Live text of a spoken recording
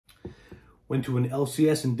Went to an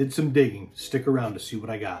LCS and did some digging. Stick around to see what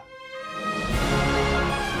I got.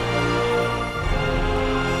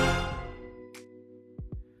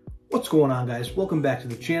 What's going on, guys? Welcome back to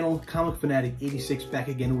the channel. Comic Fanatic 86 back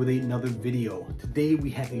again with another video. Today we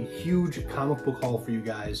have a huge comic book haul for you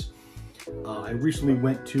guys. I recently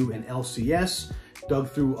went to an LCS, dug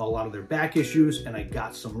through a lot of their back issues, and I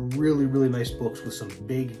got some really nice books with some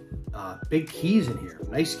big keys in here.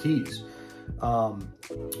 Nice keys.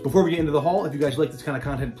 Before we get into the haul, if you guys like this kind of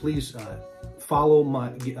content, please follow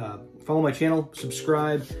my channel,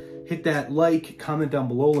 subscribe, hit that like, comment down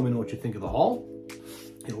below, let me know what you think of the haul.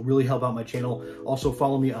 It'll really help out my channel. Also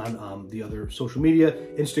follow me on the other social media,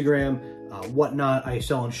 Instagram, whatnot. I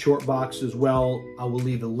sell on Shortboxed as well. I will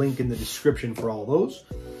leave a link in the description for all those.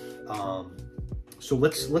 So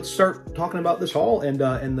let's start talking about this haul and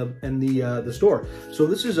the store. So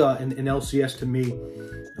this is an LCS to me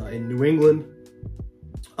in New England.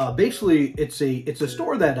 Basically, it's a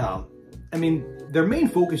store that I mean, their main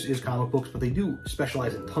focus is comic books, but they do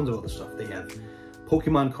specialize in tons of other stuff. They have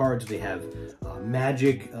Pokemon cards, they have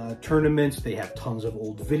Magic tournaments, they have tons of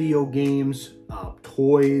old video games,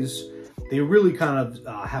 toys. They really kind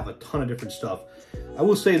of have a ton of different stuff. I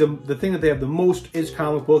will say the thing that they have the most is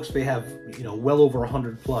comic books. They have, you know, well over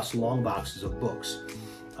 100 plus long boxes of books.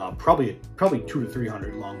 Probably 200 to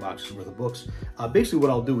 300 long boxes worth of books. Basically what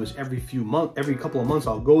I'll do is every couple of months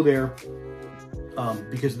I'll go there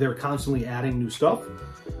because they're constantly adding new stuff.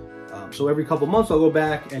 So every couple of months I'll go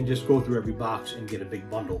back and just go through every box and get a big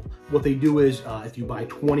bundle. What they do is if you buy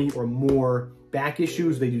 20 or more back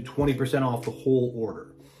issues, they do 20% off the whole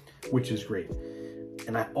order, which is great.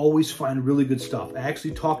 And I always find really good stuff. I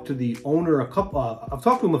actually talked to the owner I've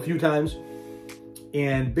talked to him a few times,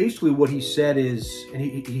 and basically what he said is, and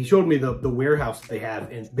he showed me the warehouse that they have,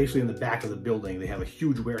 and basically in the back of the building, they have a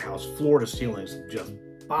huge warehouse, floor to ceilings, just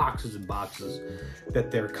boxes and boxes that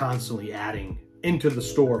they're constantly adding into the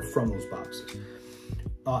store from those boxes.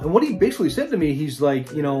 And what he basically said to me, he's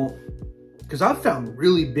like, you know, because I've found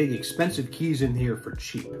really big expensive keys in here for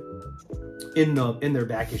cheap in their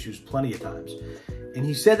back issues plenty of times. And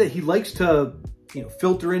he said that he likes to, you know,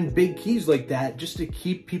 filter in big keys like that just to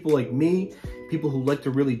keep people like me, people who like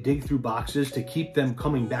to really dig through boxes, to keep them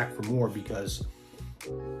coming back for more, because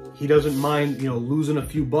he doesn't mind, you know, losing a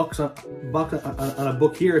few bucks on a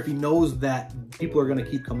book here if he knows that people are going to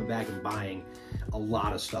keep coming back and buying a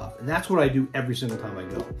lot of stuff. And that's what I do every single time I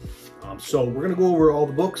go. So we're going to go over all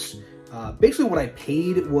the books. Basically what I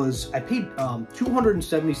paid was, I paid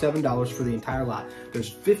 $277 for the entire lot. There's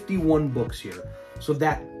 51 books here. So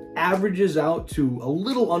that averages out to a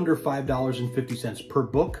little under $5.50 per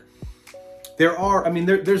book. There are, I mean,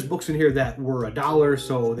 there's books in here that were $1,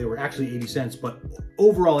 so they were actually 80 cents, but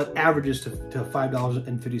overall it averages to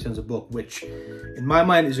 $5.50 a book, which in my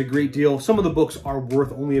mind is a great deal. Some of the books are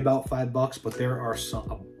worth only about $5, but there are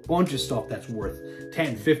a bunch of stuff that's worth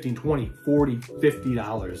 $10, $15, $20, $40,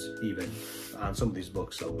 $50 even on some of these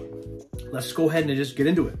books. So let's go ahead and just get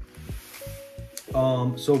into it.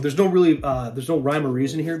 So there's no rhyme or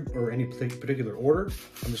reason here or any particular order.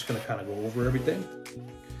 I'm just gonna kind of go over everything.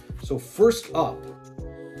 So first up,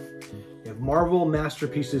 we have Marvel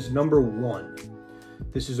Masterpieces #1.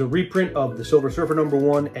 This is a reprint of the Silver Surfer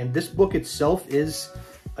 #1, and this book itself is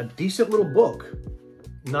a decent little book.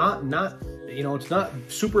 Not you know, it's not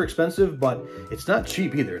super expensive, but it's not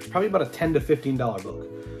cheap either. It's probably about a $10 to $15 book.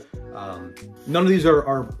 None of these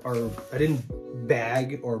are I didn't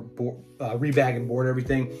bag or rebag and board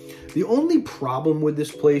everything. The only problem with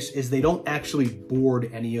this place is they don't actually board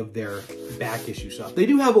any of their back issue stuff. They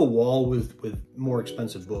do have a wall with more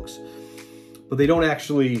expensive books, but they don't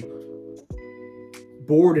actually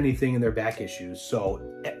board anything in their back issues. So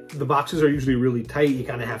the boxes are usually really tight. You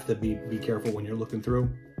kind of have to be careful when you're looking through.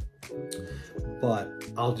 But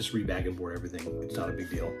I'll just rebag and board everything. It's not a big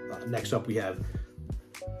deal. Next up we have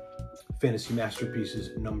Fantasy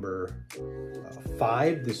Masterpieces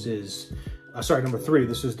 #5. This is, #3.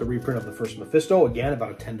 This is the reprint of the first Mephisto. Again,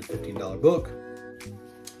 about a $10 to $15 book.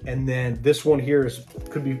 And then this one here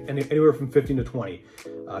could be anywhere from 15 to 20.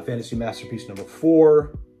 Fantasy Masterpiece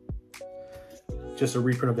 #4. Just a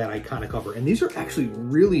reprint of that iconic cover. And these are actually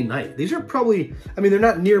really nice. These are probably, I mean, they're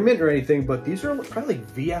not near mint or anything, but these are probably like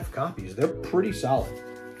VF copies. They're pretty solid.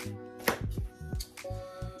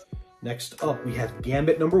 Next up, we have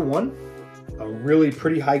Gambit #1, a really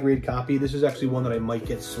pretty high-grade copy. This is actually one that I might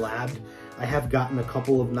get slabbed. I have gotten a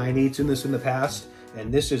couple of 9/8 in this in the past,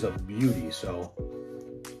 and this is a beauty, so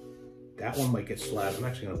that one might get slabbed. I'm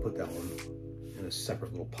actually going to put that one in a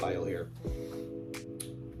separate little pile here.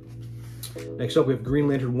 Next up, we have Green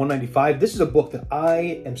Lantern 195. This is a book that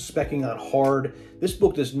I am speccing on hard. This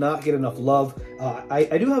book does not get enough love.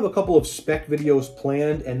 I do have a couple of spec videos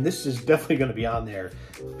planned, and this is definitely going to be on there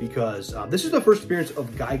because this is the first appearance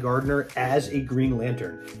of Guy Gardner as a Green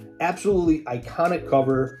Lantern. Absolutely iconic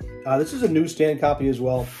cover. This is a newsstand copy as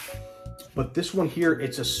well. But this one here,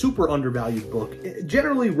 it's a super undervalued book.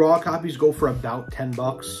 Generally, raw copies go for about 10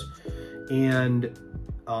 bucks. And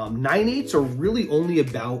 9/8s are really only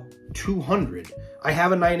about 200. I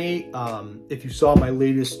have a 9/8. If you saw my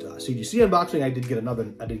latest CGC unboxing, I did get a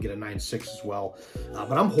 9/6 as well.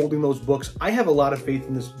 But I'm holding those books. I have a lot of faith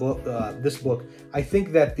in this book. I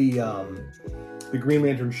think that the Green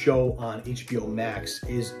Lantern show on HBO Max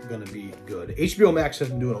is going to be good. HBO Max has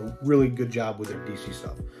been doing a really good job with their DC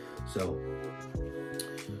stuff. So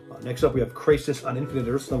next up, we have Crisis on Infinite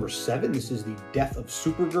Earths number 7. This is the Death of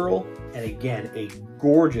Supergirl, and again, a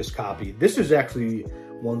gorgeous copy. This is actually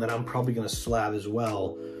one that I'm probably going to slab as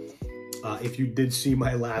well. If you did see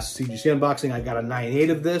my last CGC unboxing, I got a 9/8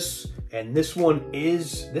 of this, and this one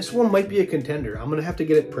might be a contender. I'm going to have to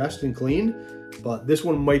get it pressed and cleaned, but this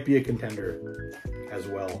one might be a contender as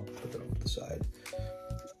well. Put that off to the side.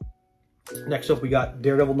 Next up, we got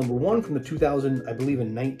Daredevil number 1 from the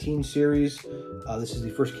 2019 series. This is the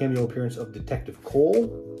first cameo appearance of Detective Cole.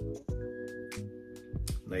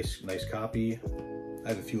 Nice copy. I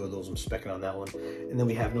have a few of those. I'm specking on that one. And then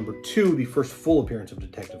we have number 2, the first full appearance of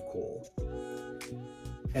Detective Cole.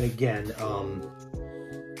 And again,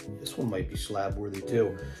 this one might be slab worthy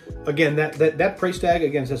too. Again, that price tag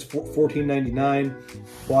again says $14.99,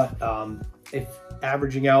 but if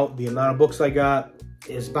averaging out the amount of books I got,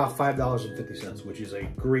 is about $5.50, which is a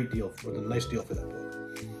great deal, a nice deal for that book.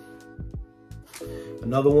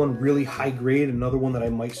 Another one, really high grade, another one that I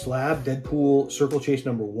might slab, Deadpool Circle Chase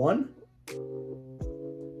number 1.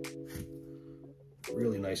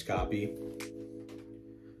 Really nice copy.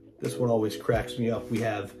 This one always cracks me up. We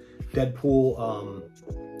have Deadpool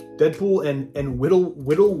and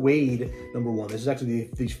Whittle Wade number 1. This is actually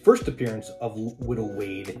the first appearance of Whittle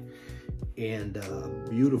Wade, and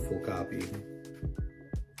beautiful copy.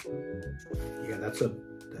 Yeah, that's a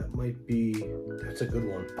good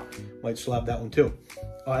one. Might slab that one too.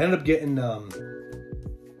 I ended up getting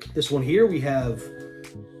this one here. We have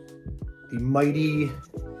the Mighty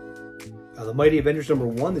Avengers number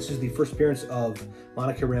 1. This is the first appearance of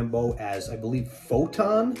Monica Rambeau as, I believe,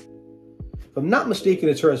 Photon. If I'm not mistaken,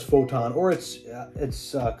 it's her as Photon, or it's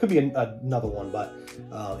could be another one, but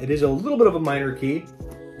it is a little bit of a minor key,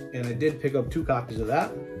 and I did pick up 2 copies of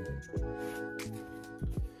that.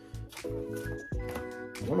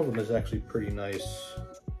 One of them is actually pretty nice.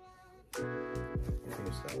 I think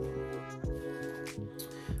it's that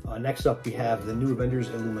one. Next up, we have the New Avengers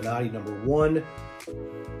Illuminati number 1.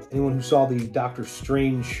 Anyone who saw the Doctor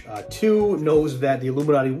Strange 2 knows that the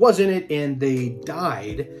Illuminati was in it and they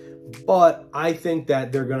died, but I think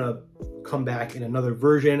that they're gonna come back in another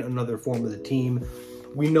version, another form of the team.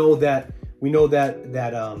 We know that you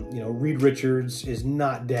know, Reed Richards is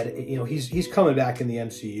not dead. You know, he's coming back in the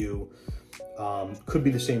MCU. Could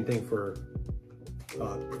be the same thing for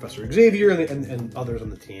Professor Xavier and others on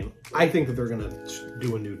the team. I think that they're gonna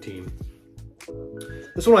do a new team.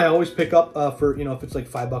 This one I always pick up for, you know, if it's like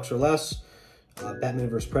 $5 or less. Batman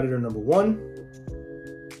vs. Predator number 1.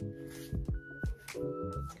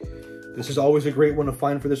 This is always a great one to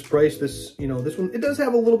find for this price. This one, it does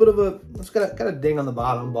have a little bit of a, it's got a ding on the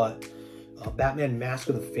bottom, but Batman Mask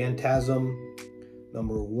of the Phantasm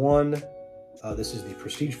number 1. This is the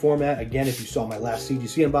prestige format. Again, if you saw my last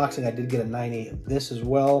CGC unboxing, I did get a 9/8 of this as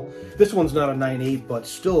well. This one's not a 9/8, but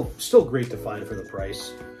still great to find for the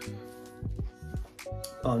price.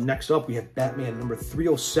 Next up, we have Batman number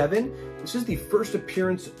 307. This is the first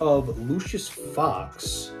appearance of Lucius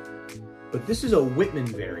Fox, but this is a Whitman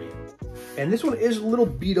variant. And this one is a little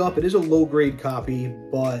beat up. It is a low-grade copy,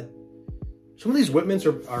 but some of these Whitmans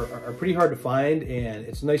are pretty hard to find, and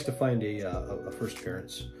it's nice to find a first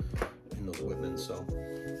appearance in those Whitmans. So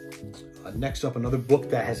next up, another book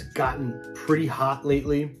that has gotten pretty hot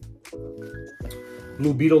lately,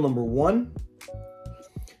 Blue Beetle number 1.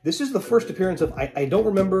 This is the first appearance of, I don't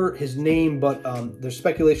remember his name, but there's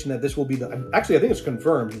speculation that this will be actually I think it's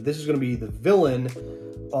confirmed that this is going to be the villain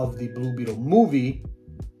of the Blue Beetle movie.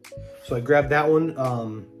 So I grabbed that one.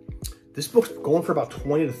 This book's going for about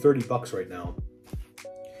 20 to 30 bucks right now.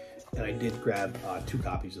 And I did grab 2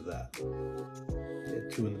 copies of that.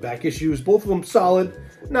 2 in the back issues, both of them solid,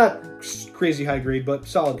 not crazy high grade, but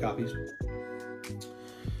solid copies.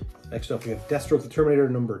 Next up, we have Deathstroke the Terminator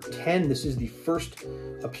number 10. This is the first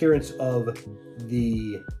appearance of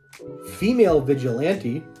the female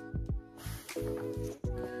vigilante.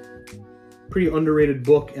 pretty underrated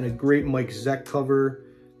book and a great Mike Zeck cover.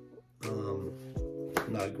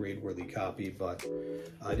 Not a grade-worthy copy, but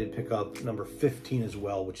I did pick up number 15 as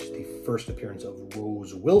well, which is the first appearance of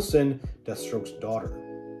Rose Wilson, Deathstroke's daughter.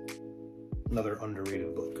 Another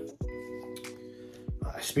underrated book.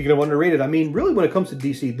 Speaking of underrated, I mean, really when it comes to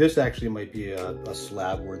DC, this actually might be a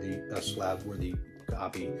slab-worthy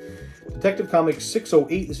copy. Detective Comics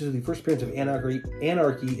 608, this is the first appearance of Anarchy.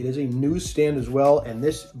 It is a newsstand as well, and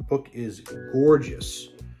this book is gorgeous.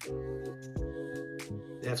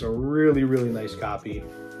 That's a really, really nice copy.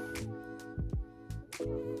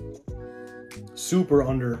 Super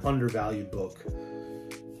undervalued book.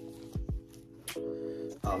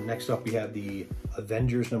 Next up, we have the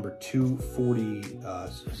Avengers number 240.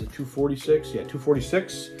 Is it 246? Yeah,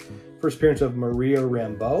 246. First appearance of Maria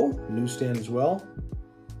Rambeau, newsstand as well.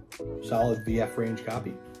 Solid VF range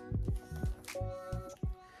copy.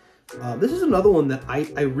 This is another one that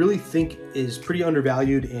I really think is pretty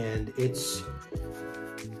undervalued, and it's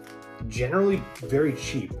generally very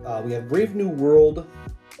cheap. We have Brave New World,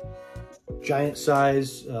 giant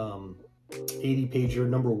size, 80 pager,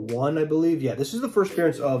 number 1, I believe. Yeah, this is the first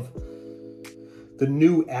appearance of the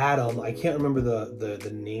new Atom. I can't remember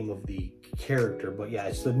the name of the character, but yeah,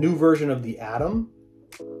 it's the new version of the Atom.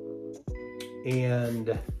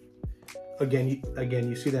 And again,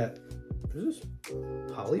 you see that, is this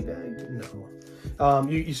polybagged? No.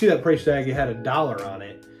 You see that price tag, it had $1 on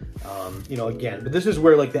it. You know, again, but this is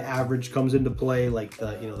where like the average comes into play, like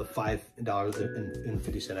the, you know, the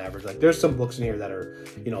 $5.50 average. Like there's some books in here that are,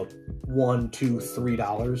 you know, $1, $2,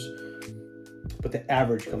 $3, but the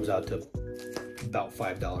average comes out to about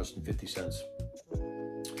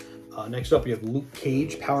 $5.50. Next up, we have Luke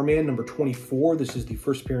Cage, Power Man number 24. This is the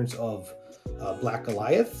first appearance of Black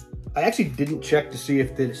Goliath. I actually didn't check to see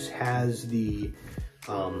if this has the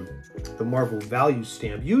Marvel value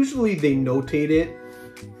stamp. Usually they notate it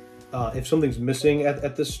if something's missing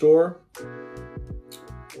at this store,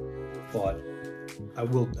 but I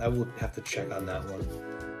will have to check on that one.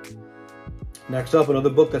 Next up, another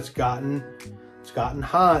book that's gotten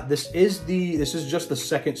hot. This is just the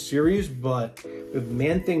second series, but with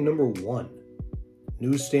Man-Thing number 1,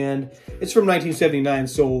 newsstand. It's from 1979,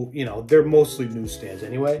 so you know they're mostly newsstands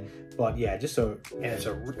anyway. But yeah, it's a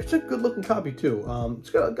good looking copy too. It's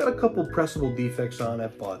got a couple pressable defects on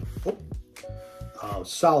it, but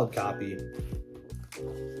solid copy.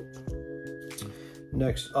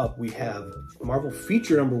 Next up, we have Marvel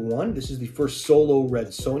Feature number 1. This is the first solo Red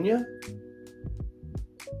Sonja.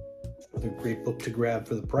 Another great book to grab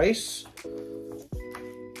for the price.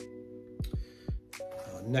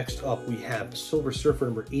 Next up, we have Silver Surfer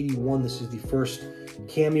number 81. This is the first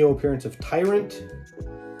cameo appearance of Tyrant.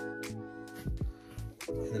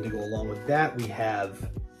 And then to go along with that, we have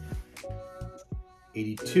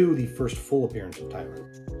 82, the first full appearance of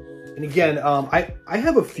Tyrant. And again, I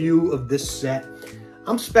have a few of this set.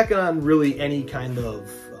 I'm specking on really any kind of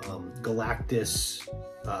Galactus,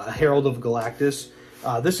 Herald of Galactus.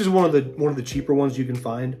 This is one of the cheaper ones you can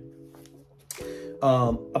find.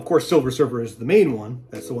 Of course, Silver Surfer is the main one.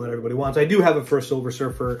 That's the one that everybody wants. I do have a first Silver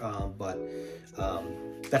Surfer, but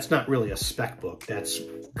that's not really a spec book. That's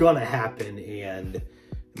gonna happen, and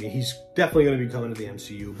I mean, he's definitely going to be coming to the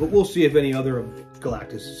MCU, but we'll see if any other of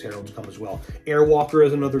Galactus' heralds come as well. Airwalker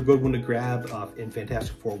is another good one to grab in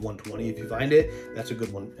Fantastic Four 120. If you find it, that's a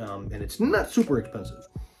good one, and it's not super expensive.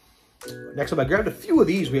 Next up, I grabbed a few of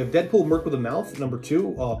these. We have Deadpool Merc with a Mouth, number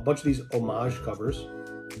 2. A bunch of these homage covers.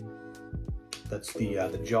 That's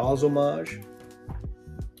the Jaws homage.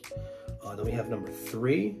 Then we have number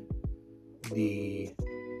 3, the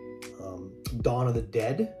Dawn of the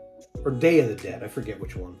Dead. Or Day of the Dead, I forget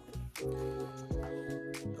which one.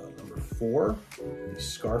 Number 4, the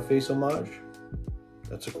Scarface homage.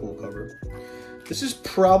 That's a cool cover. This is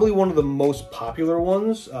probably one of the most popular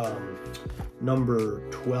ones. Number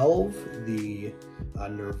 12, the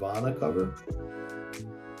Nirvana cover.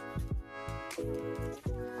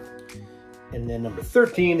 And then number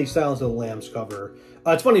 13, the Silence of the Lambs cover.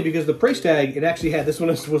 It's funny because the price tag, it actually had, this one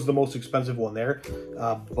was the most expensive one there,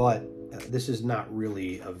 but this is not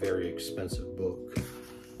really a very expensive book.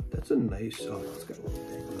 That's a nice, oh, it's got a little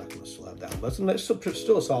thing. I'm not going to slab that one. That's a nice,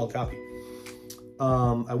 still a solid copy.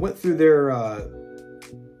 I went through their,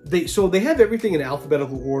 so they have everything in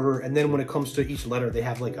alphabetical order, and then when it comes to each letter, they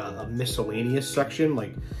have like a miscellaneous section,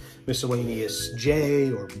 like miscellaneous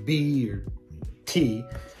J or B or T.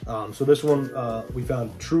 So this one, we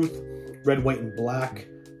found Truth, Red, White, and Black,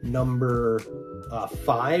 number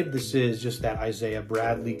 5. This is just that Isaiah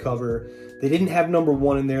Bradley cover. They didn't have number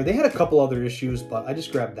 1 in there. They had a couple other issues, but I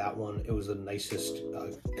just grabbed that one. It was the nicest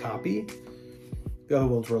copy. The other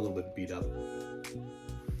ones were a little bit beat up.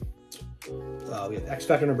 We have X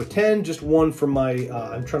Factor number 10, just one from my,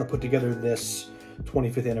 I'm trying to put together this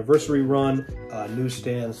 25th anniversary run,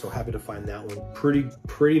 newsstand, so happy to find that one.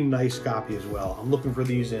 Pretty nice copy as well. I'm looking for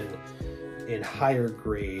these in higher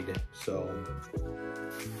grade, so.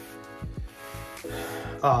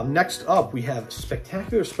 Next up, we have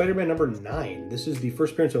Spectacular Spider-Man number 9. This is the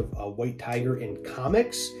first appearance of White Tiger in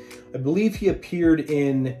comics. I believe he appeared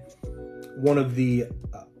in one of the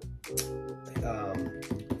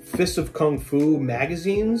Fists of Kung Fu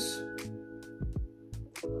magazines.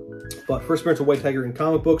 But first appearance of White Tiger in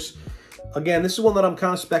comic books. Again, this is one that I'm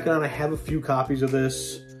kind of specking on. I have a few copies of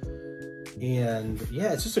this. And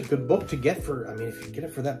yeah, it's just a good book to get for, I mean, if you get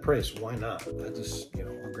it for that price, why not? I just, you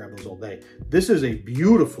know, I'll grab those all day. This is a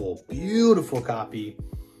beautiful, beautiful copy.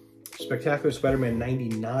 Spectacular Spider-Man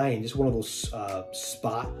 99. Just one of those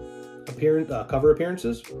spot cover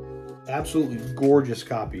appearances. Absolutely gorgeous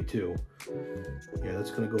copy too. Yeah,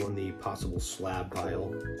 that's gonna go in the possible slab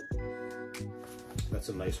pile. That's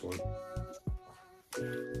a nice one.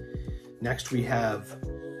 Next we have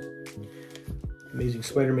Amazing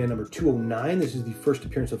Spider-Man number 209. This is the first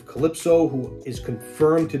appearance of Calypso, who is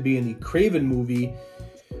confirmed to be in the Craven movie.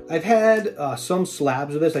 I've had some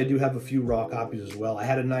slabs of this. I do have a few raw copies as well. I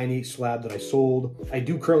had a 9.8 slab that I sold. I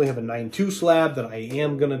do currently have a 9.2 slab that I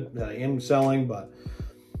am selling, but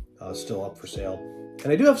still up for sale.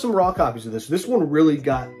 And I do have some raw copies of this. This one really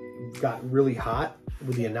got really hot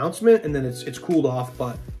with the announcement, and then it's cooled off.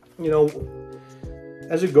 But you know,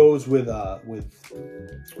 as it goes with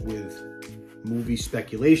movie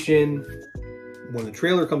speculation, when the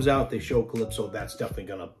trailer comes out, they show Calypso. That's definitely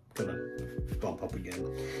gonna bump up again.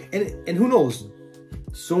 And who knows?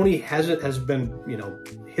 Sony has been, you know,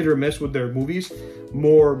 hit or miss with their movies.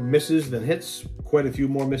 More misses than hits. Quite a few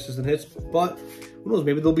more misses than hits. But who knows?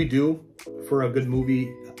 Maybe they'll be due for a good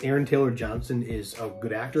movie. Aaron Taylor Johnson is a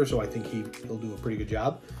good actor, so I think he'll do a pretty good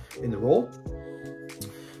job in the role.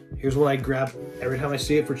 Here's one I grab every time I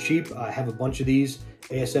see it for cheap. I have a bunch of these.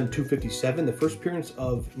 ASM 257, the first appearance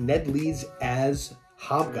of Ned Leeds as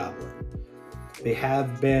Hobgoblin. They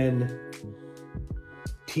have been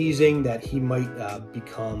teasing that he might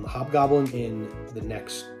become Hobgoblin in the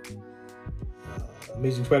next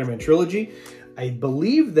Amazing Spider-Man trilogy. I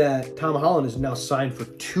believe that Tom Holland is now signed for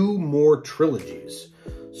 2 more trilogies.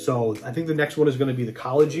 So I think the next one is going to be the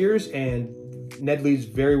college years, and Ned Leeds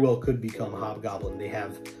very well could become Hobgoblin. They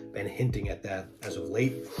have been hinting at that as of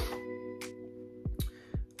late.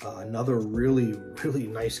 Another really, really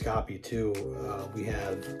nice copy too. We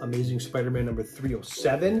have Amazing Spider-Man number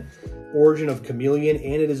 307, Origin of Chameleon,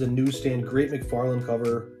 and it is a newsstand. Great McFarlane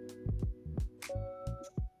cover.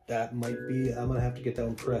 That might be, I'm gonna have to get that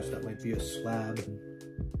one pressed. That might be a slab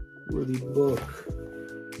worthy book.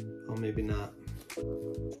 Oh, maybe not.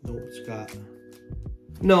 Nope, it's got,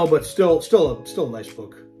 no, but still a nice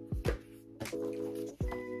book.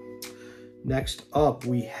 Next up,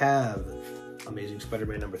 we have Amazing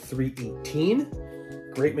Spider-Man number 318.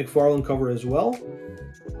 Great McFarlane cover as well.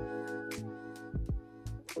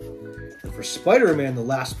 And for Spider-Man, the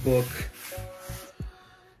last book,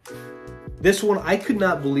 this one, I could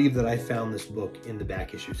not believe that I found this book in the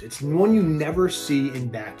back issues. It's one you never see in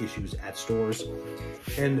back issues at stores.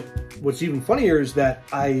 And what's even funnier is that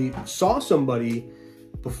I saw somebody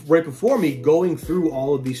right before me going through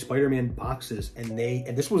all of these Spider-Man boxes, and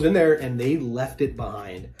this was in there, and they left it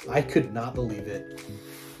behind. I could not believe it.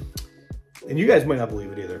 And you guys might not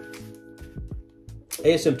believe it either.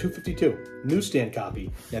 ASM 252, newsstand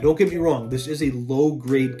copy. Now, don't get me wrong. This is a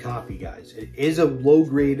low-grade copy, guys. It is a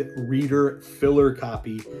low-grade reader filler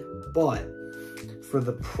copy, but for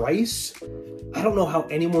the price, I don't know how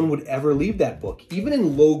anyone would ever leave that book. Even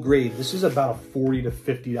in low grade, this is about a $40 to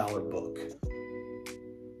 $50 book.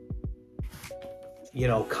 You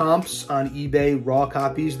know, comps on eBay, raw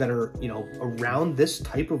copies that are, you know, around this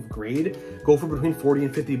type of grade go for between 40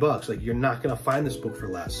 and 50 bucks. Like, you're not going to find this book for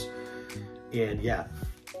less. And yeah,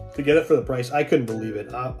 to get it for the price, I couldn't believe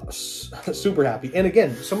it. I'm super happy. And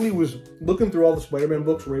again, somebody was looking through all the Spider-Man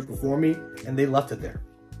books right before me, and they left it there.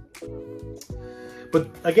 But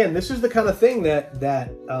again, this is the kind of thing that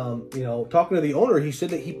you know, talking to the owner, he said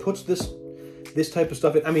that he puts this type of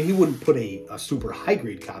stuff in. I mean, he wouldn't put a super high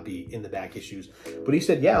grade copy in the back issues, but he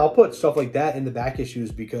said, yeah, I'll put stuff like that in the back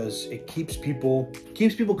issues because it keeps people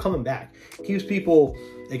coming back, keeps people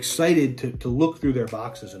excited to look through their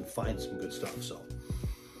boxes and find some good stuff. So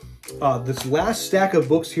this last stack of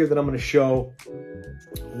books here that I'm going to show,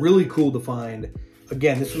 really cool to find.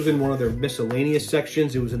 Again, this was in one of their miscellaneous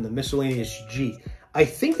sections. It was in the miscellaneous G. I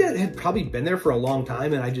think that had probably been there for a long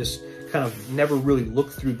time, and I just kind of never really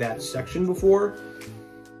looked through that section before.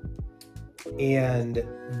 And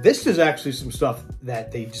this is actually some stuff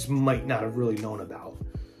that they just might not have really known about.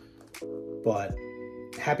 But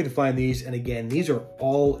happy to find these. And again, these are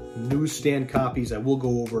all newsstand copies. I will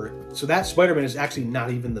go over it. So that Spider-Man is actually not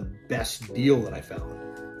even the best deal that I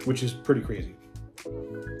found, which is pretty crazy.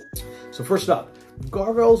 So first up,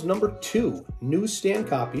 Gargoyles number 2, newsstand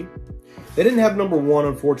copy. They didn't have number 1,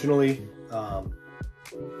 unfortunately,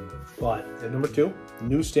 but number 2,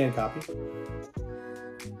 newsstand copy.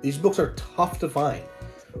 These books are tough to find,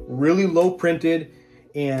 really low printed,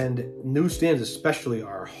 and newsstands especially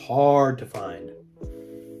are hard to find.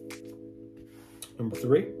 Number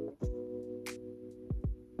 3.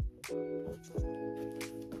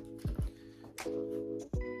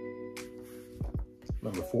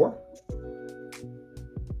 Number 4.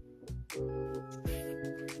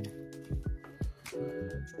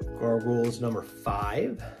 Gargoyles number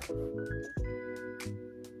 5.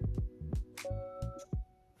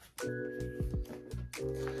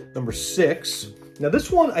 Number 6. Now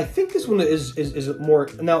this one, I think this one is more,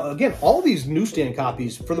 now again, all these newsstand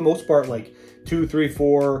copies, for the most part, like 2, 3,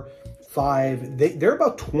 4, 5, they're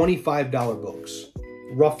about $25 books,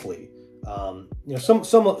 roughly. You know,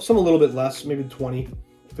 some a little bit less, maybe 20,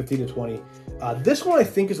 15 to 20. This one I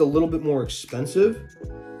think is a little bit more expensive,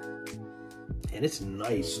 and it's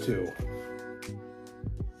nice too.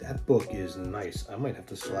 That book is nice. I might have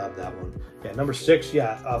to slab that one. Yeah, number 6,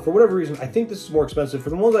 yeah. For whatever reason, I think this is more expensive. For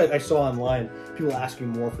the ones I saw online, people asking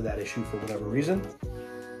more for that issue for whatever reason.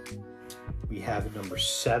 We have number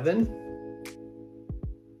 7.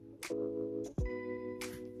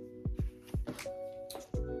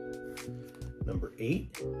 Number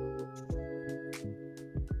 8.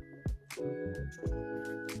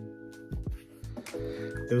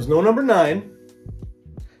 There was no number 9,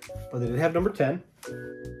 but they did have number 10.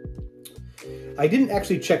 I didn't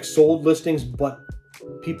actually check sold listings, but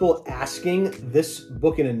people asking this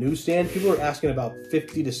book in a newsstand, people are asking about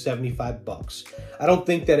 50 to 75 bucks. I don't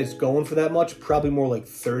think that it's going for that much, probably more like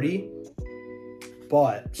 30,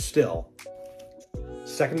 but still.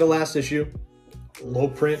 Second to last issue, low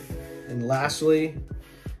print. And lastly,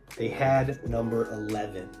 they had number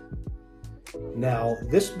 11. Now,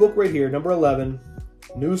 this book right here, number 11,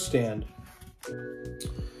 newsstand.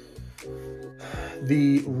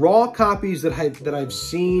 The raw copies that I've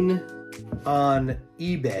seen on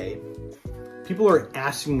eBay, people are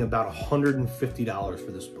asking about $150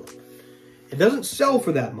 for this book. It doesn't sell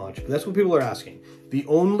for that much, but that's what people are asking. The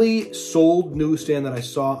only sold newsstand that I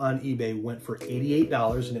saw on eBay went for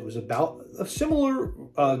 $88, and it was about a similar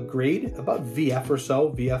grade, about VF or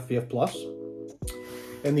so, VF plus.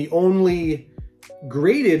 And the only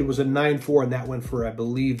graded was a 9.4, and that went for, I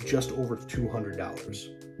believe, just over $200.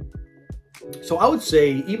 So I would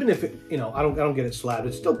say, even if it, you know, I don't get it slabbed,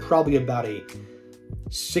 it's still probably about a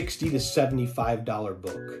 $60 to $75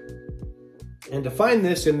 book. And to find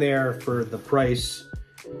this in there for the price,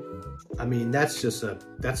 I mean, that's a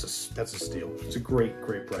steal. It's a great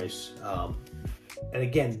price. And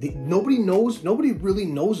again, nobody really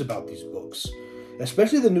knows about these books,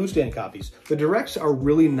 especially the newsstand copies. The directs are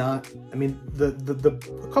really not, I mean,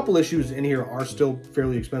 the couple issues in here are still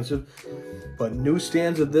fairly expensive, but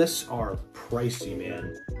newsstands of this are pricey,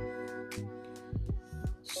 man.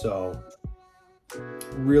 So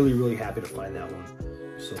really happy to find that one.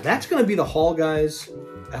 So that's going to be the haul, guys.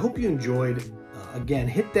 I hope you enjoyed. Again,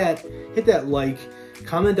 hit that like,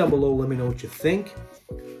 comment down below, let me know what you think.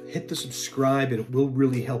 Hit the subscribe, it will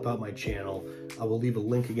really help out my channel. I will leave a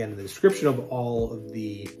link again in the description of all of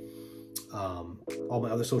the all my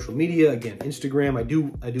other social media. Again, Instagram, I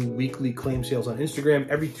do weekly claim sales on Instagram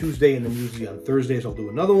every Tuesday, and then usually on Thursdays I'll do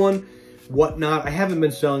another one. Whatnot, I haven't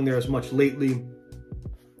been selling there as much lately,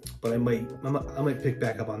 but I might pick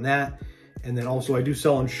back up on that. And then also I do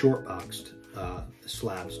sell on Shortboxed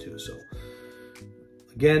slabs too. So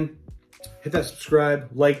again, hit that subscribe,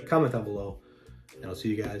 like, comment down below, and I'll see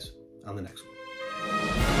you guys on the next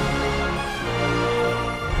one.